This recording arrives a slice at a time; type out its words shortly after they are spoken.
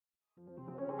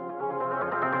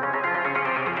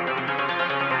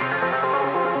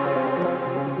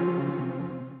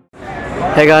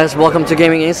Hey guys, welcome to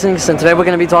Gaming Instincts, and today we're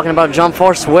going to be talking about Jump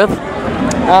Force with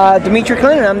Dimitri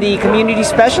Clinton. I'm the community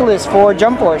specialist for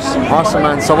Jump Force. Awesome,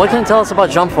 man. So what can you tell us about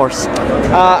Jump Force?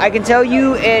 I can tell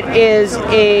you it's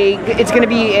going to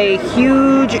be a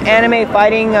huge anime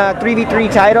fighting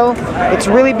 3v3 title. It's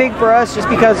really big for us just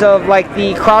because of like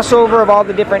the crossover of all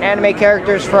the different anime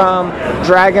characters from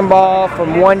Dragon Ball,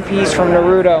 from One Piece, from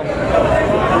Naruto.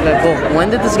 Okay, cool. When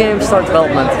did this game start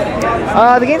development?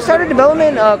 The game started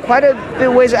development quite a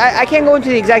bit ways. I can't go into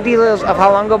the exact details of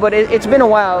how long ago, but it's been a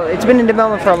while. It's been in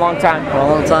development for a long time. For a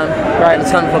long time? Right. And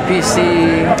it's coming for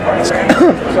PC?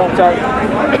 So I'm sorry.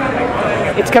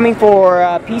 It's coming for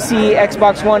PC,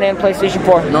 Xbox One, and PlayStation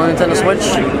 4. No Nintendo Switch?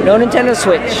 No Nintendo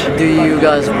Switch. Do you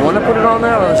guys want to put it on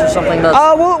there, or is there something that's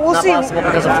we'll not see. possible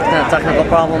because of technical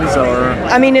problems, or?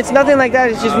 I mean, it's nothing like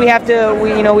that. It's just we have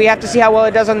to see how well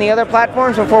it does on the other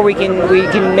platforms before we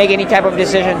can make any type of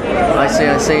decision. I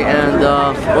see. And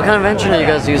what kind of engine are you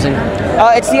guys using?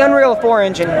 It's the Unreal 4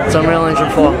 engine. It's Unreal Engine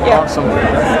 4. Yeah. Awesome.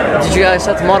 Did you guys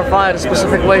have to modify it a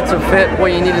specific way to fit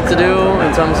what you needed to do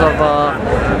in terms of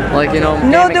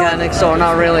game mechanics, or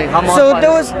not really? How so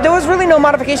there was really no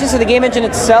modifications to the game engine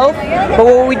itself, but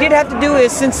what we did have to do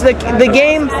is, since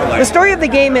the story of the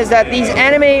game is that these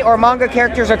anime or manga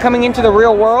characters are coming into the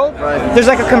real world, right. There's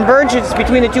like a convergence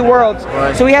between the two worlds,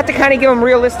 right. So we had to kind of give them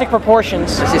realistic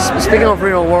proportions. Speaking of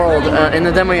real world, in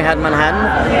the demo you had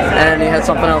Manhattan, and you had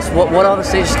something else. What other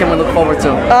stages can we look forward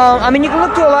to? I mean, you can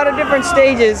look to a lot of different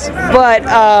stages, but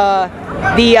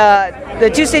the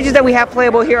two stages that we have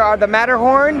playable here are the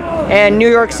Matterhorn and New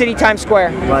York City Times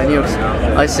Square. Right, New York.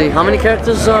 I see. How many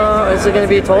characters is it going to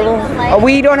be total?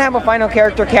 We don't have a final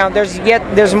character count.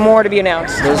 There's more to be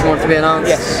announced. There's more to be announced?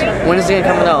 Yes. When is the game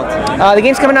coming out? The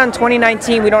game's coming out in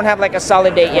 2019. We don't have like a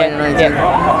solid date yet. 2019.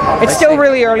 Yeah. It's still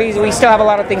really early. We still have a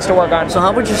lot of things to work on. So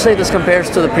how would you say this compares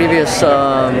to the previous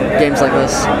games like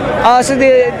this?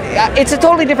 It's a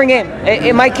totally different game.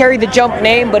 It might carry the Jump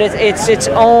name, but it's its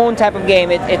own type of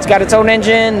game. It's got its own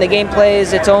engine, the gameplay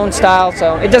is its own style,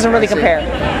 so it doesn't really compare.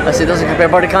 I see, it doesn't compare,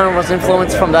 but it kind of was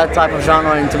influenced from that type of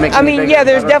genre into making I mean, yeah,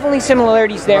 there's definitely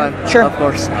similarities there. Right. Sure. Of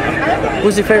course.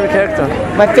 Who's your favorite character?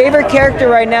 My favorite character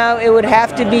right now, it would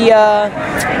have to be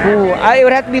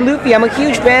Luffy. I'm a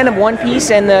huge fan of One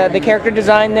Piece and the character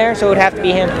design there, so it would have to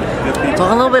be him.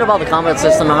 Talk a little bit about the combat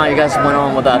system and how you guys went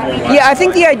on with that. Yeah, I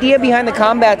think the idea behind the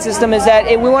combat system is that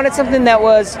we wanted something that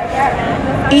was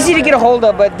easy to get a hold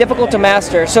of but difficult to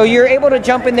master. So you're able to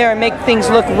jump in there and make things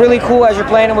look really cool as you're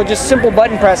playing them with just simple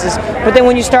button presses. But then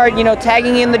when you start,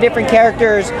 tagging in the different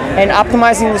characters and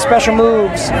optimizing the special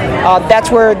moves,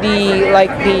 that's where the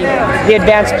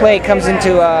advanced play comes into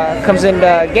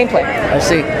gameplay. I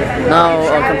see. Now,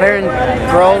 comparing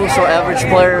pros or average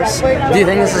players, do you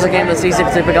think this is a game that's easy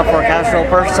to pick up for a casual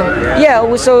person?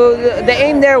 Yeah. So the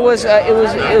aim there was it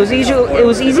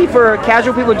was easy for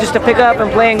casual people just to pick up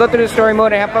and play and go through the story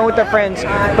mode and have fun with their friends.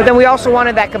 But then we also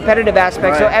wanted that competitive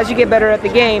aspect. Right. So as you get better at the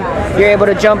game, you're able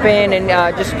to jump in and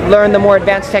just learn the more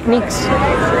advanced techniques.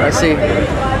 I see.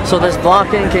 So there's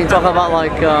blocking. Can you talk about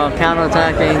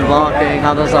counter-attacking, blocking?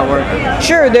 How does that work?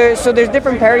 Sure. There's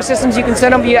different parry systems you can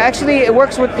set up. It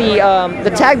works with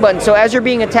the tag button. So as you're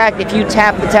being attacked, if you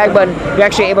tap the tag button, you're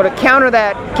actually able to counter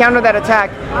that attack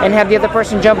and have the other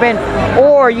person jump in,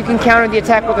 or you can counter the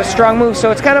attack with a strong move. So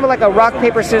it's kind of like a rock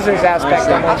paper scissors aspect.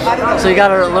 So you got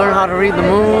to learn how to read the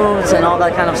moves and all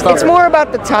that kind of stuff. It's more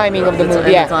about the timing of the move.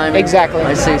 Yeah, exactly.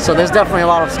 I see. So there's definitely a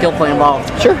lot of skill play involved.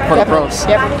 Sure. For the pros.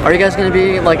 Yep. Are you guys going to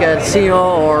be at CEO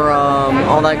or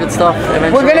all that good stuff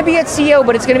eventually? We're going to be at CEO,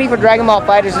 but it's going to be for Dragon Ball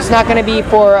FighterZ. It's not going to be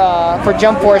for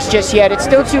Jump Force just yet. It's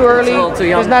still too early. Too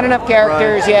young. There's not enough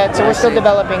characters yet, so we're still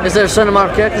developing. Is there a certain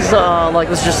amount of characters?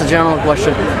 This is just a general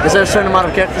question. Is there a certain amount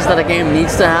of characters that a game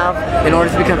needs to have in order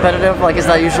to be competitive? Is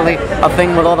that usually a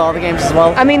thing with all the other games as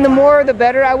well? I mean, the more the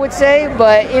better, I would say.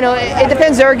 But it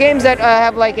depends. There are games that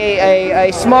have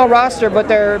a small roster, but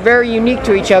they're very unique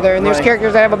to each other, and there's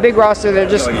characters that have a big roster that are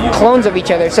just clones of each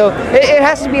other. So it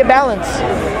has to be a balance.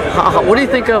 What do you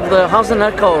think of how's the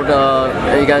netcode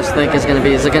you guys think is going to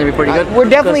be? Is it going to be pretty good? We're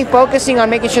definitely focusing on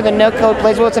making sure the netcode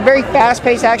plays well. It's a very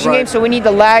fast-paced action game, so we need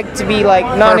the lag to be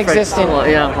non-existent. Well,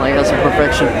 yeah, that's a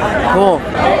perfection. Cool.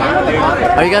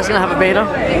 Are you guys going to have a beta?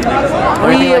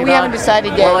 We haven't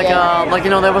decided yet.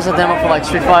 Or there was a demo for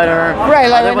Street Fighter.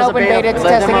 Right, an open beta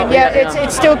testing it. Yeah,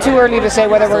 it's still too early to say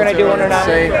whether we're going to do one or not.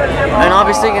 And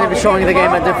obviously you're going to be showing the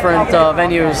game at different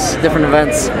venues, different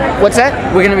events. What's that?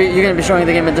 You're going to be showing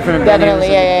the game at different venues.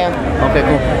 Definitely, yeah. Okay,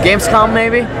 cool. Gamescom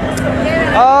maybe?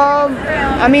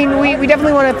 I mean, we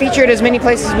definitely want to feature it as many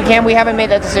places as we can. We haven't made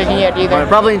that decision yet either. Right,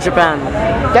 probably in Japan.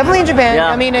 Definitely in Japan.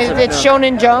 Yeah, I mean, it's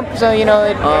Shonen Jump, so you know,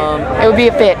 it would be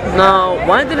a fit. Now,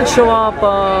 why did it show up?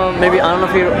 Maybe I don't know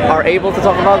if you are able to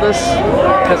talk about this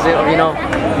because you know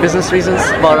business reasons.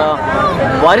 But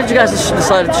why did you guys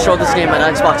decide to show this game at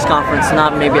Xbox conference,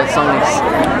 not maybe at Sony's?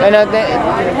 And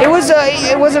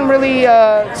it wasn't really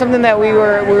something that we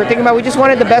were thinking about. We just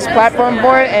wanted the best platform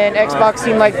for it, and Xbox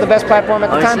seemed like the best platform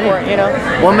at the time for it. You know.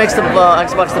 What makes the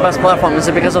Xbox the best platform? Is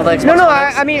it because of the Xbox? No.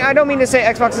 I mean, I don't mean to say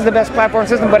Xbox is the best platform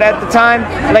system, but at the time,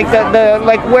 like the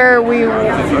like where we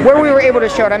were able to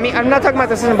show it. I mean, I'm not talking about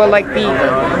the system, but like the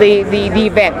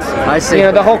event. I see. You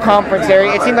know, the whole conference there.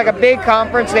 It seemed like a big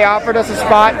conference. They offered us a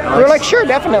spot. We were like, sure,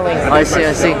 definitely. I see.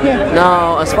 Yeah.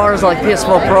 Now, as far as like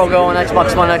PS4 Pro Go and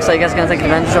Xbox One X, are you guys gonna take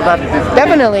advantage of that?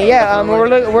 Definitely, yeah.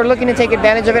 We're looking to take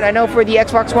advantage of it. I know for the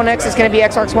Xbox One X, it's going to be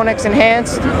Xbox One X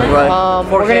enhanced. Right.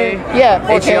 4K.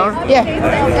 4K. HDR? Yeah.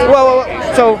 Well,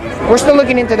 so we're still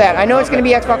looking into that. I know it's going to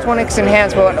be Xbox One X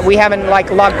enhanced, but we haven't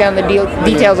like locked down the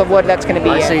details of what that's going to be.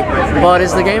 I see. But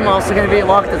is the game also going to be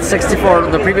locked at 60 for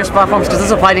the previous platforms? Because this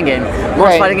is a fighting game.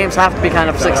 Most fighting games have to be kind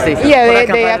of 60. Yeah,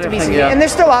 they have to be 60. And they're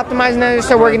still optimizing that. They're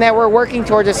still working that. We're working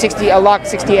towards a locked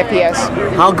 60 FPS.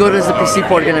 How good is the PC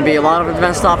port going to be? A lot of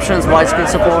advanced options, widescreen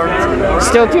support.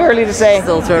 Still too early to say.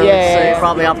 Still too early to say. Yeah.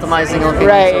 Probably optimizing.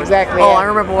 Right, exactly. Oh, I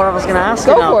remember what I was going to ask.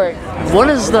 Go for it. What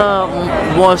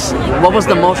was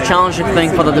the most challenging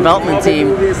thing for the development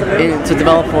team to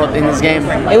develop in this game?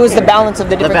 It was the balance of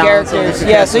the different characters.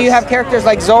 Yeah, so you have characters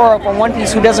like Zoro from One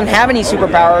Piece who doesn't have any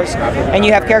superpowers, and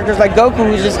you have characters like Goku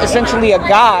who's just essentially a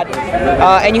god,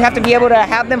 and you have to be able to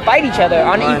have them fight each other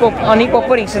on equal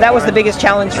footing. So that was the biggest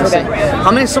challenge for them.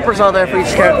 How many supers are there for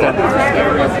each character?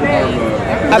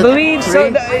 I believe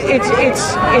so.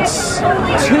 It's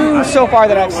 2 so far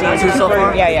that I've seen. 2 so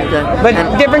far? Yeah. Okay.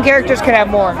 But different characters could have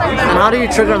more. And how do you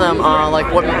trigger them?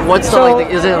 Like what's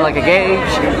is it like a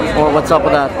gauge or what's up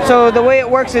with that? So the way it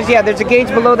works is there's a gauge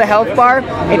below the health bar.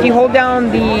 If you hold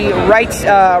down the right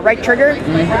trigger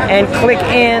and click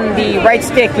in the right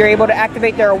stick, you're able to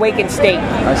activate their awakened state.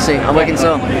 I see. Awakened.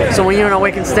 So when you're in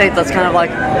awakened state, that's kind of like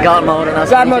God mode. And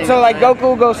that's God mode. So like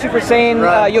Goku goes Super Saiyan.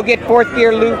 Right. You'll get 4th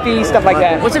gear Luffy, stuff like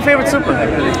that. What's your favorite super?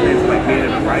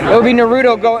 It would be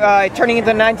Naruto turning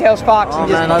into Ninetales Fox and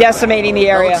just decimating the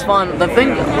area. That looks fun. The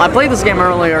thing, I played this game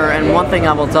earlier, and one thing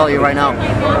I will tell you right now,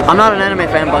 I'm not an anime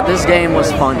fan, but this game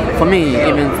was fun for me,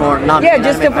 even for not. Yeah,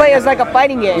 just to play as like a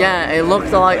fighting game. Yeah, it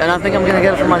looked like, and I think I'm gonna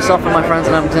get it for myself and my friends,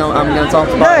 and I'm gonna talk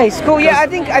about. Nice, cool. Yeah, I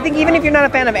think even if you're not a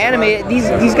fan of anime,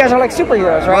 these guys are like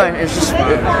superheroes, right? Right. It's just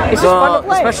fun to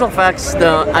play. The special effects.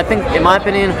 I think, in my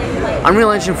opinion,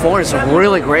 Unreal Engine 4 is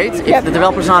really great. If the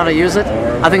developers know how to use it,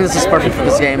 I think this is perfect for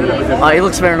this game. It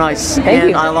looks very nice. Thank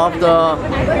you. I loved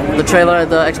the trailer at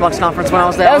the Xbox conference when I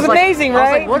was there. That was amazing, right?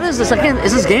 I was like, what is this?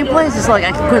 Is this gameplay? Is this like,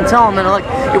 I couldn't tell. And then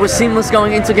it was seamless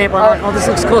going into gameplay. I'm like, oh, this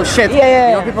looks cool as shit. Yeah.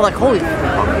 You know, people are like, holy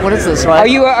fuck, what is this, right?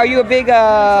 Are you a big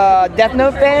Death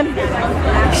Note fan?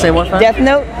 Say what fan? Death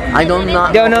Note? I don't know.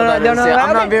 I'm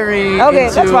not very into,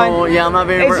 that's fine. Yeah, I'm not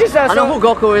very. It's just, I know who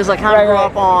Goku is. I kind of grew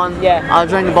up on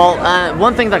Dragon Ball.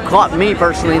 One thing that caught me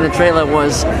personally in the trailer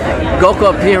was Goku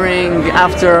appearing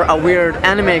after a weird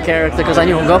anime character, because I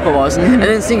knew who Goku was, and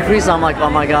then seeing Frieza, I'm like, oh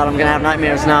my god, I'm gonna have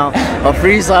nightmares now of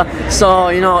Frieza. So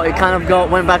it kind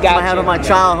of went back to my head of my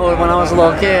childhood when I was a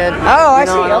little kid. Oh, I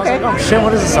see. And I was like, oh shit,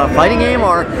 what is this? A fighting game,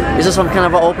 or is this some kind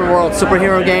of an open world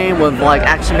superhero game with like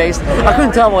action based? I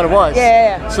couldn't tell what it was.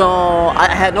 Yeah. So I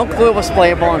had no clue it was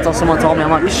playable until someone told me.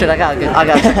 I'm like, shit, I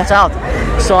gotta check this out.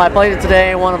 So I played it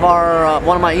today. One of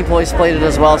my employees played it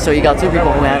as well. So you got 2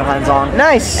 people who had hands on.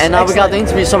 Nice. And now we got the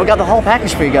interview. So we got the whole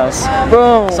package for you guys.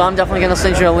 Boom. So I'm definitely gonna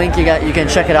send you a link. You can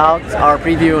check it out, our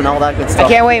preview and all that good stuff. I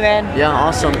can't wait, man. Yeah,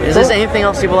 awesome. Is there anything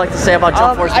else you would like to say about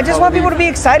Jump Force? I just want people to be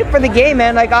excited for the game,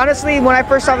 man. Like honestly, when I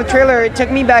first saw the trailer, it took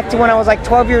me back to when I was like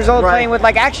 12 years old, playing with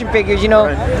like action figures.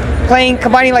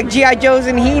 Combining like G.I. Joes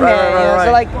and He-Man. Right.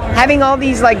 So like having all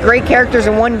these like great characters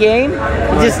in one game,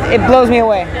 it blows me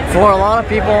away. For a lot of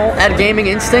people at Gaming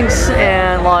Instincts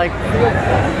and like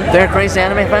they're crazy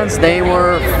anime fans, they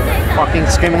were fucking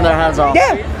screaming their heads off.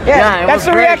 Yeah, that's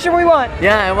the reaction we want.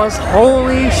 Yeah, it was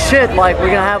holy shit. Like we're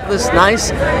gonna have this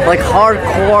nice, like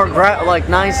hardcore,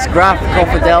 nice graphical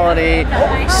fidelity,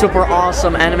 super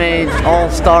awesome anime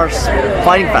all-stars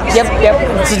fighting fest.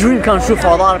 Yep. It's a dream come true for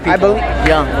a lot of people. I believe.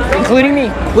 Yeah, including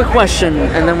me. Quick question,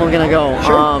 and then we're gonna go.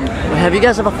 Sure. Have you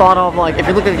guys ever thought of like, if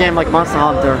you look at a game like Monster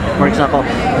Hunter, for example,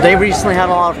 they recently had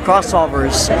a lot of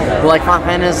crossovers, like Final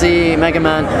Fantasy, Mega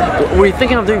Man. Were you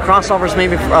thinking of doing crossovers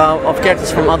maybe of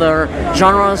characters from other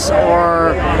genres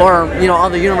or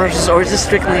other universes, or is this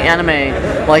strictly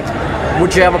anime? Like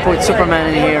would you ever put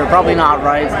Superman in here? Probably not,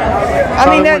 right? I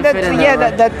mean,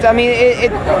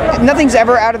 nothing's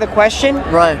ever out of the question.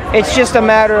 Right. It's just a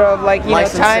matter of like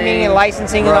timing and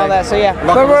licensing and all that. So yeah,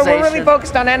 but we're really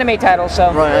focused on anime titles.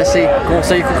 So right, I see. Cool.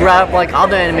 So you could grab like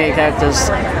other anime characters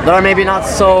that are maybe not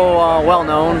so well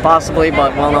known, possibly,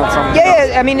 but well known. Yeah.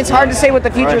 I mean, it's hard to say what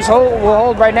the futures will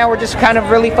hold. Right now, we're just kind of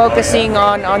really focusing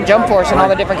on Jump Force and all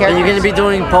the different characters. And you're going to be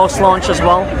doing post-launch as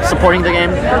well, supporting the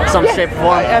game, some shape or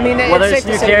form. I mean, whether it's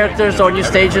new characters or new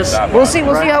stages. We'll see.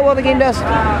 We'll see how well the game does.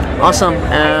 Awesome.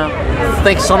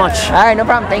 Thanks so much. All right, no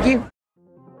problem. Thank you.